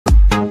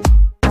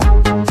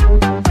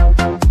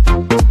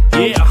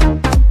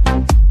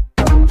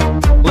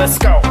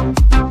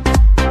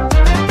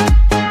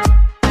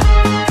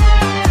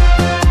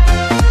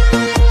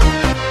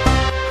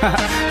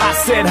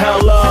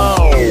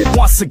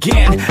once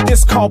again.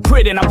 It's called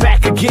Pretty and I'm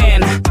back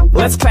again.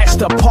 Let's clash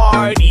the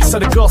party so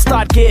the girls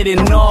start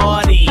getting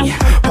naughty.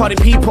 Party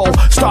people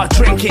start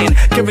drinking,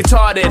 get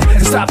retarded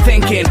and stop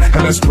thinking.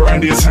 And let's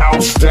burn this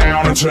house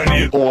down and turn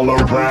it all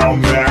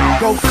around now.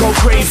 Go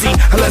crazy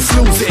and let's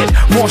lose it.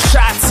 More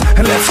shots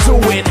and let's do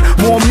it.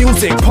 More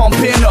music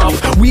pumping up.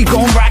 We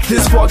gon' rock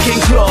this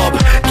fucking club.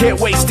 Get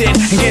wasted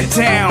and get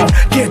down.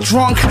 Get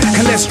drunk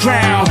and let's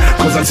drown.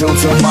 Cause until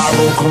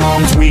tomorrow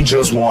comes, we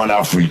just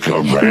wanna freak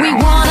around. We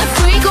wanna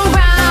freak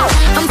around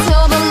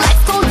until the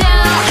lights go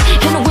down.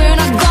 And we're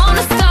not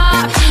gonna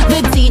stop. The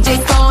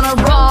DJ's gonna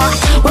rock.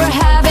 We're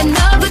having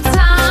a good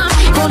time.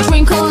 Gonna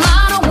drink a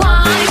lot of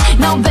wine.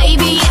 Now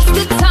baby, it's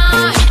the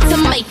time to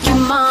make you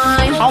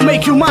mine. I'll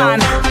make you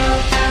mine.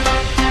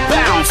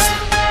 Bounce.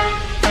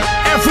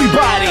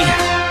 Everybody.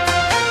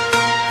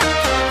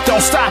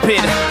 Don't stop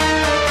it.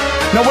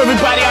 Now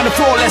everybody on the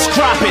floor, let's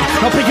drop it.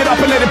 Now pick it up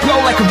and let it blow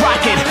like a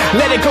rocket.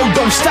 Let it go,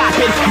 don't stop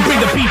it. And bring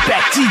the beat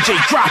back, DJ,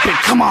 drop it,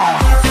 come on.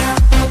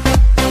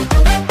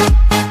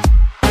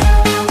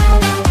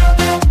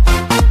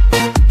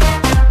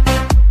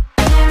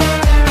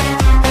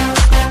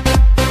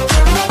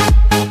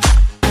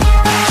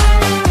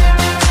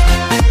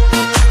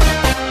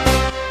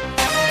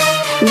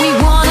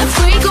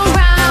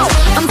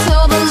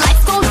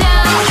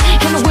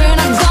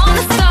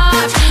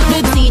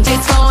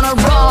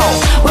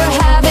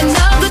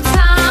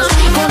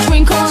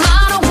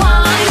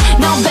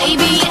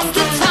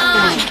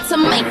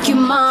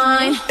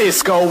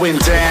 It's going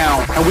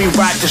down, and we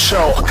rock the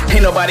show.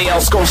 Ain't nobody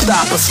else gonna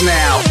stop us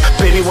now.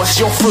 Baby, what's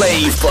your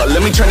flavor?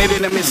 Let me turn it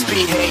into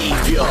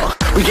misbehavior.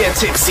 We get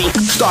tipsy,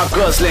 start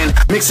guzzling,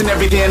 mixing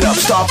everything up,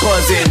 start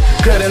buzzing.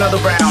 Good another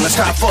round and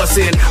stop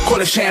fussing. Call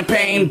it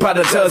champagne by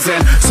the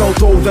dozen. So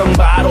throw them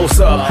bottles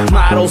up.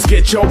 Models,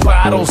 get your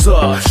bottles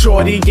up.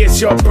 Shorty, it's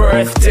your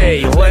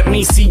birthday. Let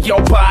me see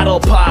your bottle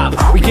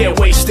pop. We get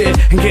wasted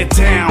and get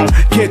down,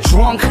 get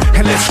drunk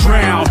and let's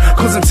drown.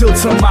 Cause until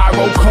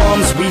tomorrow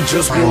comes, we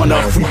just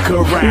wanna freak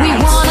around.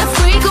 We wanna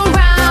freak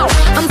around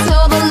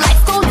until the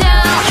lights go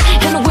down.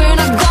 And we're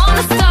not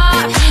gonna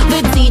stop.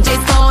 The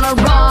DJ's gonna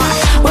rock.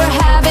 We're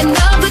having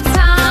a good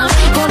time.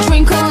 Gonna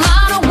drink a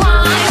lot of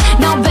wine.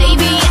 Now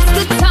baby, it's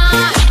the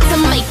time to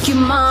make you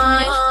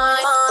mine.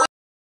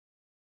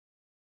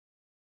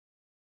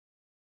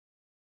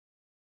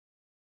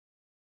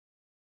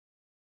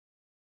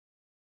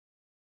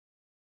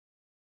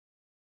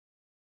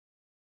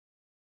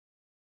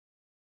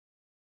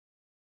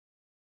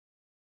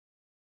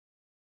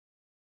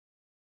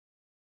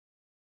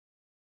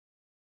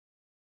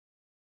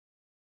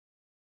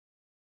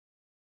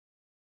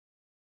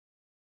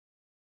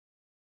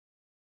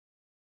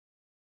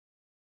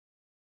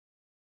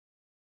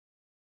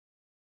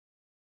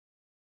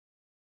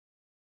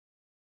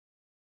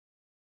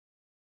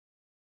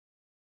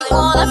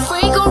 Wanna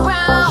freak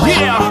around.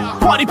 Yeah,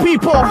 party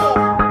people,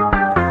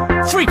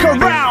 freak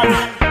around.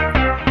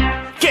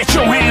 Get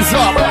your hands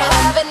up.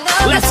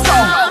 Let's go,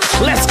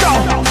 let's go,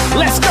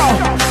 let's go,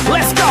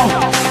 let's go.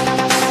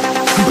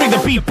 Bring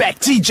the beat back,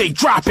 DJ,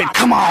 drop it,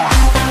 come on.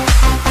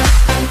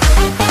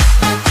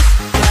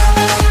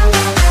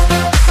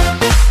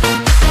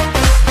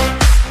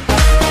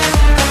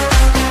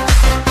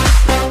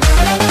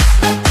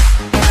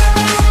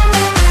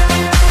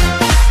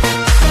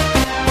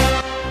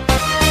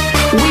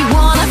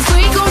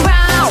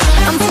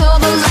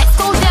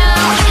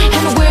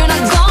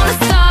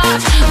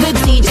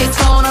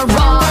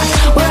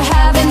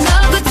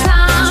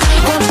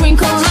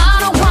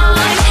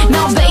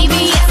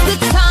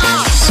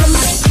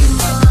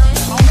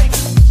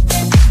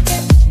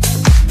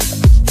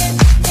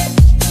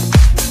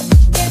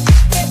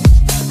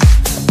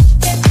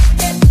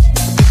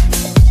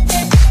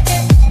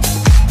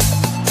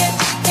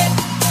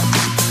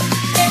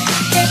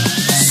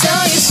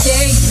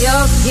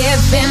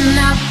 Giving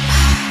up,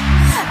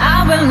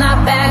 I will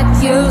not beg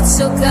you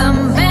to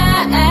come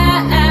back.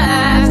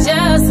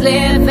 Just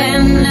live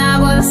and I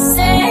will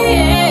say,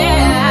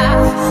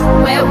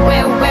 where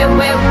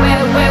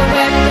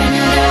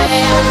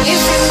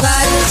if you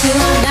like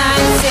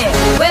tonight, say,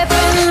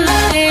 weapon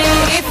line.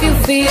 If you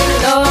feel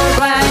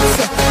alright,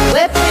 say,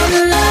 weapon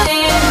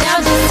line. Now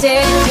just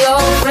take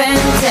your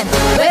friends and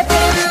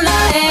weapon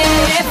line.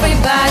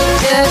 Everybody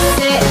just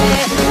say,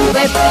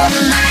 weapon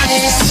line.